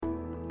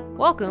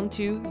Welcome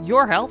to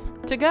Your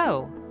Health to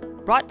Go,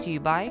 brought to you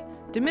by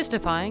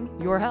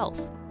Demystifying Your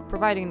Health,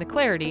 providing the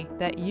clarity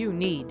that you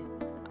need.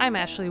 I'm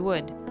Ashley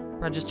Wood,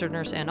 registered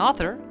nurse and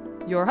author,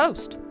 your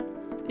host.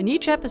 In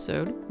each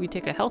episode, we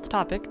take a health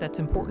topic that's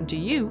important to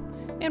you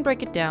and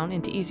break it down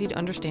into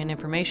easy-to-understand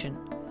information.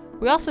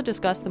 We also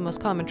discuss the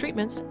most common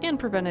treatments and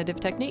preventative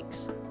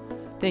techniques.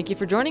 Thank you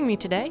for joining me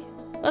today.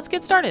 Let's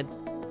get started.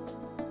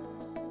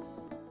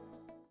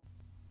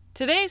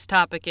 Today's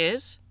topic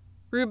is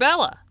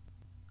rubella.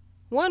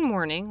 One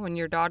morning when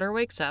your daughter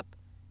wakes up,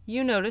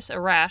 you notice a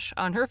rash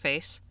on her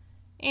face,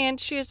 and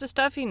she has a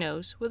stuffy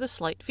nose with a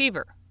slight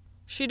fever.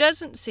 She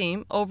doesn't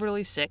seem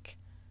overly sick,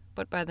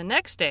 but by the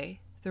next day,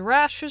 the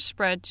rash has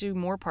spread to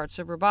more parts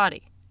of her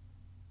body.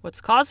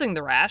 What's causing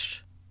the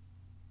rash?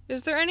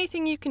 Is there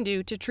anything you can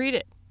do to treat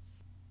it?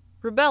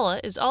 Rubella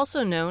is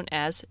also known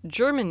as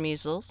German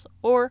measles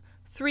or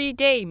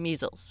 3-day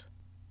measles.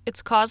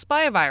 It's caused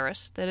by a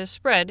virus that is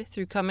spread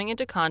through coming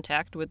into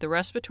contact with the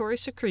respiratory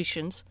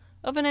secretions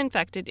of an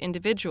infected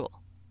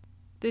individual.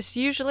 This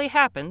usually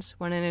happens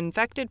when an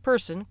infected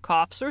person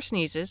coughs or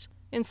sneezes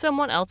and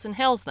someone else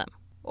inhales them,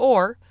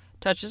 or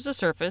touches a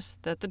surface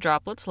that the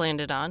droplets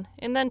landed on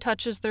and then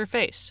touches their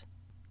face.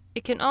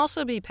 It can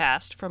also be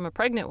passed from a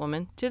pregnant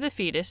woman to the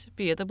fetus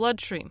via the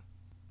bloodstream.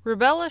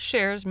 Rubella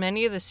shares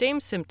many of the same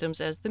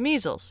symptoms as the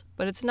measles,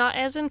 but it's not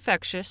as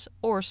infectious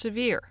or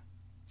severe.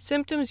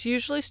 Symptoms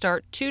usually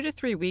start 2 to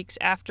 3 weeks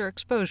after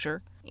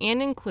exposure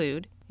and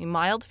include a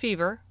mild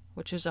fever,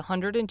 which is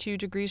 102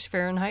 degrees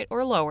Fahrenheit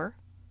or lower,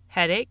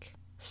 headache,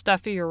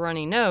 stuffy or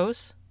runny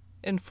nose,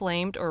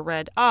 inflamed or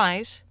red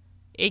eyes,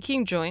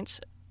 aching joints,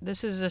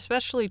 this is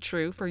especially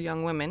true for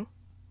young women,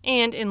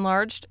 and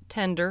enlarged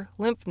tender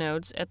lymph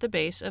nodes at the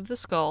base of the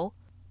skull,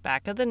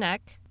 back of the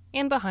neck,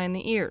 and behind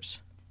the ears.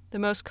 The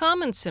most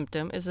common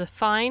symptom is a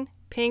fine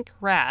pink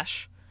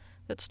rash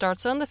that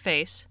starts on the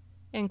face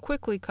and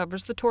quickly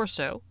covers the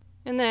torso,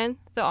 and then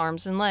the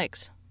arms and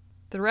legs.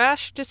 The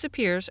rash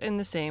disappears in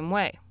the same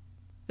way.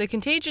 The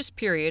contagious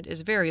period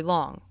is very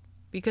long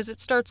because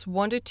it starts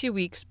 1 to 2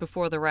 weeks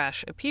before the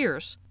rash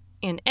appears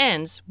and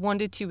ends 1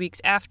 to 2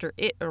 weeks after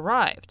it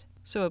arrived,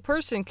 so a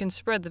person can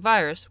spread the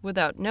virus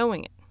without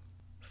knowing it.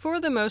 For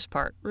the most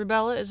part,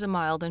 rubella is a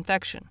mild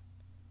infection.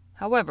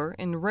 However,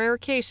 in rare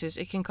cases,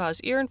 it can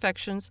cause ear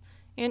infections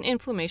and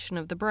inflammation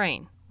of the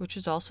brain, which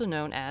is also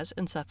known as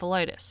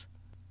encephalitis.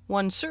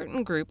 One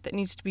certain group that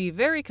needs to be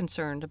very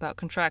concerned about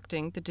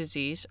contracting the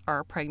disease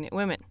are pregnant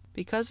women,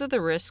 because of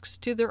the risks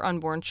to their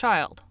unborn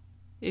child.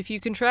 If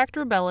you contract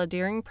rubella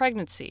during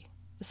pregnancy,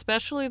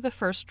 especially the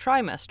first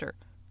trimester,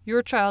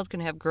 your child can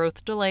have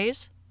growth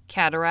delays,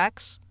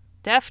 cataracts,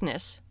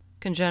 deafness,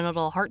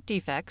 congenital heart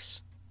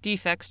defects,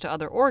 defects to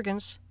other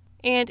organs,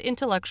 and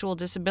intellectual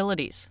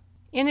disabilities.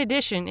 In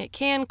addition, it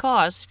can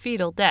cause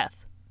fetal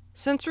death.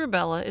 Since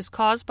rubella is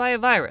caused by a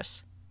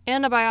virus,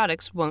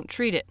 antibiotics won't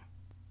treat it.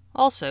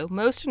 Also,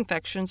 most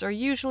infections are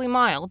usually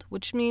mild,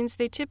 which means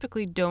they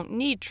typically don't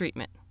need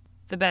treatment.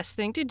 The best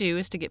thing to do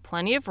is to get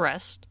plenty of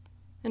rest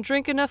and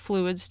drink enough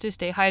fluids to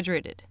stay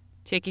hydrated.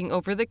 Taking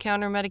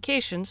over-the-counter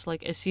medications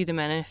like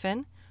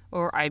acetaminophen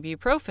or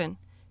ibuprofen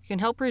can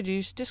help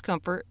reduce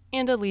discomfort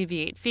and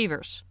alleviate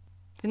fevers.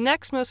 The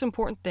next most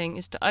important thing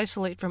is to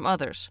isolate from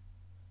others,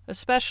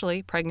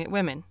 especially pregnant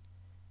women,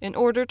 in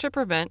order to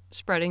prevent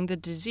spreading the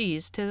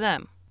disease to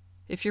them.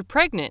 If you're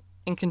pregnant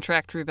and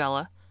contract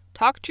rubella,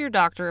 talk to your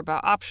doctor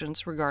about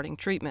options regarding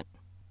treatment.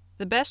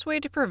 The best way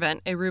to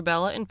prevent a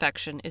rubella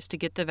infection is to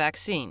get the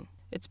vaccine.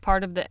 It's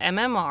part of the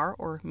MMR,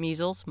 or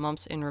measles,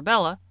 mumps, and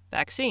rubella,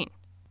 vaccine.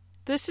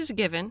 This is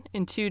given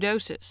in 2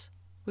 doses,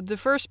 with the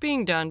first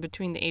being done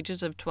between the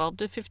ages of 12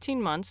 to 15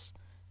 months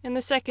and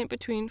the second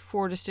between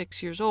 4 to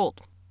 6 years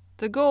old.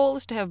 The goal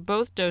is to have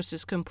both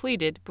doses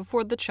completed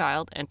before the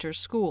child enters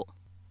school.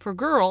 For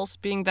girls,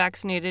 being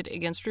vaccinated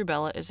against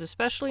rubella is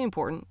especially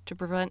important to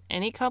prevent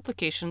any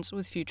complications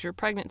with future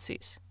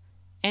pregnancies.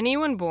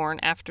 Anyone born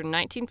after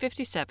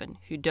 1957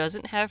 who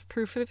doesn't have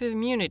proof of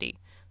immunity,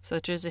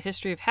 such as a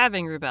history of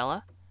having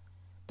rubella,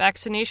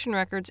 vaccination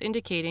records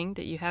indicating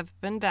that you have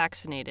been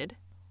vaccinated,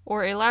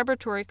 or a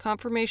laboratory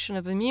confirmation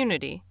of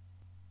immunity,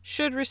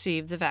 should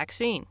receive the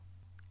vaccine.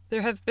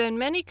 There have been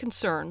many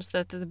concerns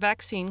that the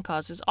vaccine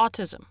causes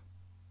autism.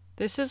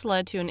 This has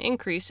led to an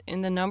increase in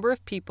the number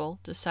of people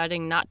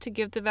deciding not to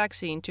give the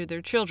vaccine to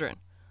their children,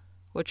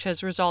 which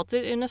has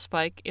resulted in a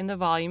spike in the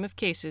volume of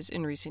cases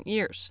in recent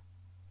years.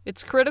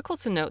 It's critical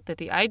to note that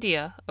the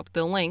idea of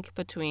the link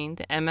between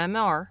the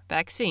MMR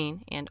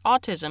vaccine and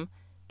autism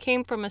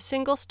came from a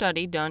single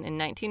study done in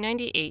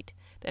 1998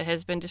 that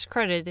has been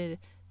discredited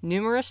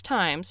numerous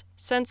times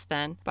since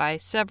then by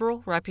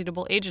several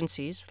reputable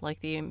agencies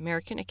like the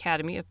American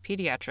Academy of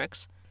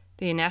Pediatrics,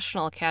 the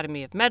National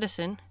Academy of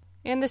Medicine,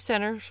 and the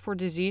Centers for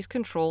Disease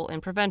Control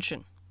and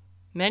Prevention.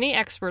 Many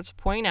experts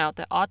point out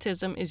that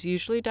autism is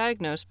usually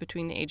diagnosed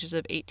between the ages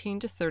of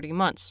 18 to 30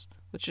 months,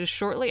 which is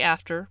shortly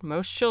after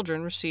most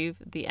children receive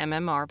the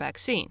MMR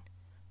vaccine,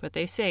 but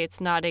they say it's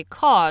not a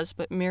cause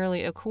but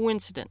merely a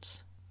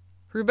coincidence.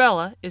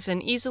 Rubella is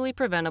an easily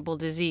preventable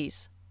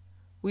disease.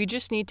 We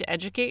just need to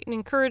educate and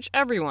encourage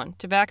everyone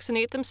to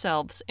vaccinate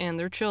themselves and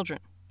their children.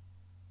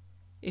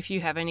 If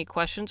you have any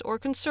questions or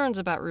concerns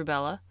about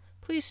rubella,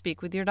 please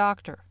speak with your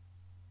doctor.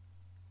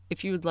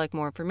 If you would like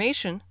more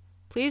information,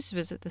 please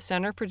visit the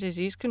Center for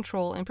Disease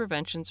Control and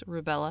Prevention's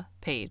Rubella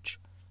page.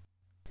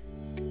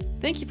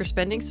 Thank you for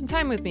spending some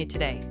time with me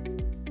today.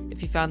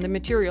 If you found the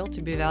material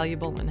to be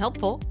valuable and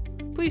helpful,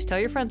 please tell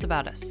your friends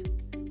about us.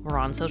 We're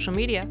on social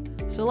media,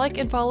 so like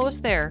and follow us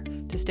there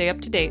to stay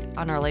up to date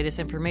on our latest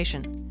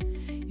information.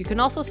 You can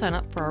also sign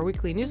up for our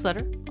weekly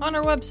newsletter on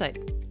our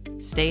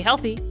website. Stay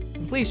healthy,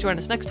 and please join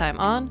us next time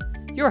on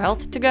Your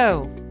Health to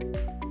Go.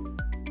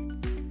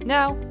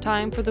 Now,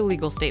 time for the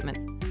legal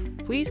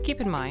statement. Please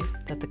keep in mind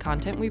that the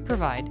content we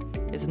provide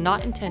is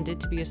not intended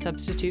to be a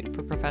substitute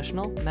for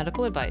professional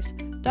medical advice,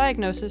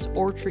 diagnosis,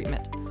 or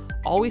treatment.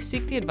 Always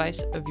seek the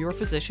advice of your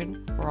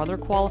physician or other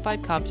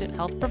qualified competent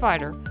health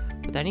provider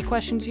with any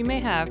questions you may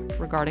have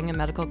regarding a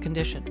medical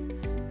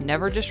condition.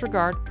 Never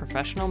disregard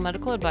professional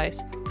medical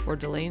advice or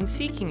delay in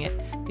seeking it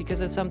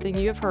because of something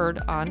you have heard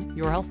on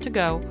Your Health to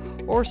Go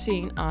or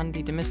seen on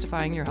the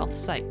Demystifying Your Health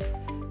site.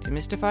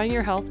 Demystifying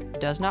Your Health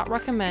does not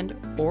recommend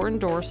or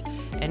endorse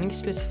any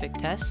specific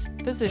tests,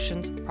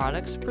 physicians,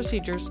 products,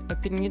 procedures,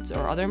 opinions,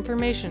 or other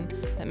information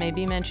that may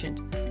be mentioned.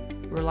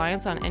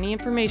 Reliance on any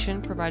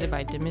information provided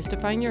by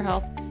Demystifying Your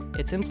Health,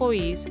 its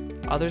employees,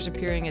 others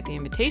appearing at the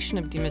invitation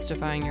of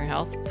Demystifying Your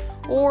Health,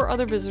 or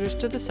other visitors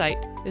to the site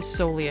is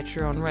solely at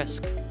your own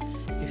risk.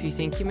 If you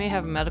think you may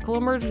have a medical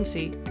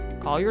emergency,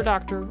 call your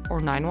doctor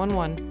or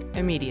 911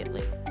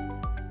 immediately.